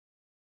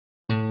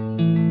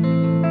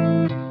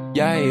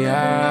Yeah, yeah,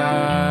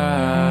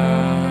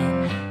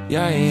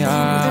 yeah,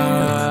 yeah.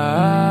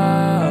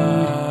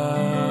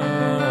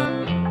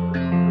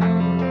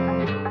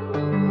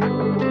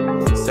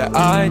 Said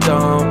I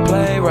don't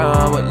play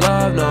around with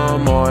love no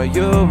more.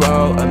 You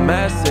wrote a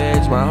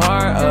message, my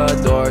heart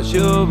adores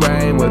you.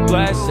 Rain with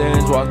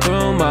blessings, walk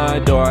through my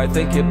door. I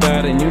think you're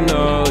bad and you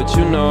know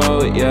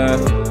it, yeah.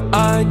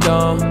 I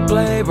don't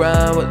play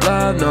around with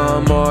love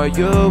no more.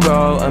 You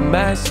wrote a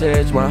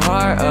message, my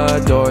heart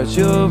adores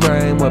you.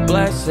 Rain with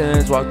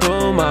blessings, walk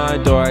through my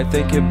door. I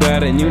think you're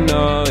bad and you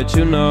know it,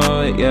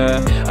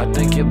 yeah. I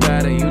think you're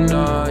bad and you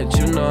know it,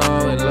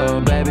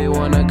 little baby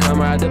wanna come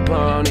ride the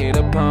pony.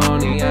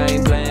 I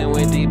ain't playing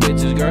with these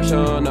bitches, girl,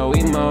 show no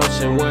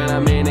emotion. When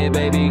I'm in it,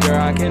 baby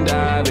girl, I can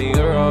dive in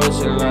your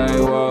ocean like,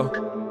 whoa.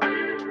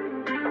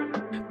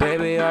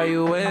 Baby, are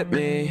you with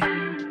me?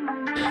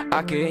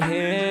 I can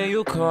hear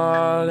you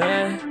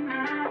calling.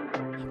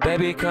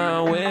 Baby,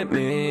 come with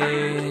me.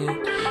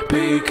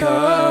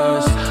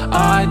 Because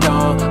I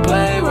don't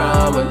play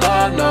around with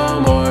love no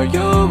more.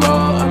 You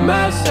wrote a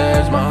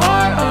message, my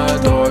heart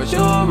adores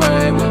you.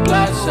 Rain with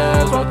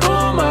blessings, walk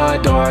through my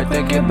door. I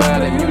think it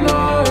better, you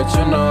know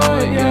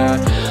it, yeah.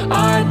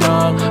 I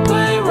don't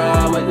play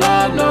around with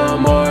love no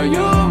more.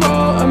 You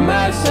wrote a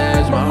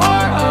message, my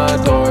heart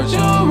adores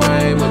you.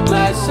 Rain with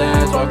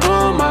blessings, walk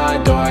through my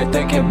door. I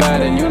think it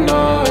better, you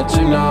know it,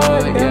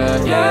 yeah.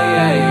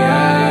 Yeah,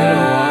 you're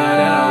the one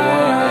that I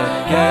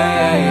want.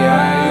 Yeah, you're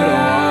the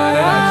one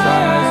that I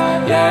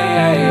trust. Yeah,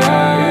 you're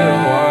the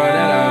one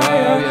that I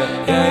love.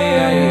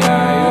 Yeah, you're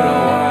the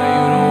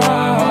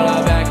one. Hold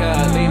up, back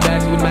up, lean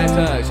back with my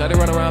touch. Shawty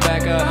run around,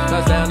 back up,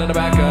 touchdown in the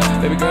back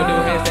up. Baby girl do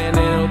handstand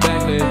and no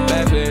backflip.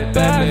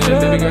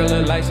 Baby girl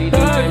look like she do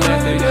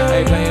gymnastics.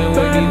 Ain't playing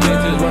with these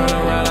bitches, run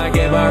around, I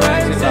get my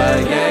racks. She's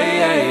like, yeah,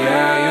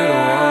 you're the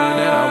one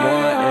that I want.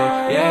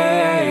 Yeah,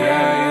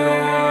 you're the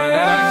one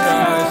that I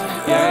trust.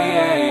 Yeah,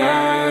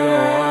 you're the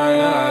one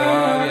that I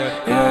love.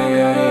 Yeah,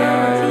 you're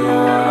the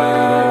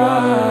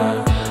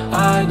one.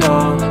 I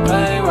don't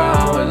play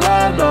around with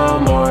love no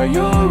more.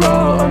 You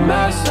wrote a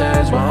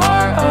message, my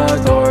heart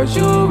adores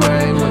you.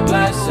 Rain with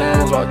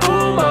blessings, walk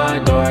through my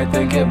door. I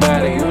think it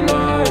better, you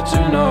know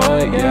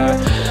it, yeah.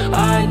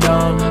 I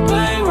don't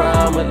play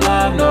around with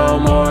love no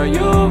more.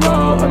 You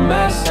wrote a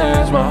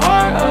message, my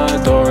heart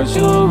adores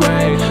you.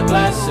 Rain,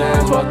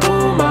 blessings, walk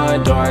through my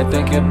door. I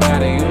think it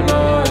better, you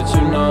know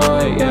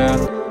it,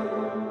 yeah.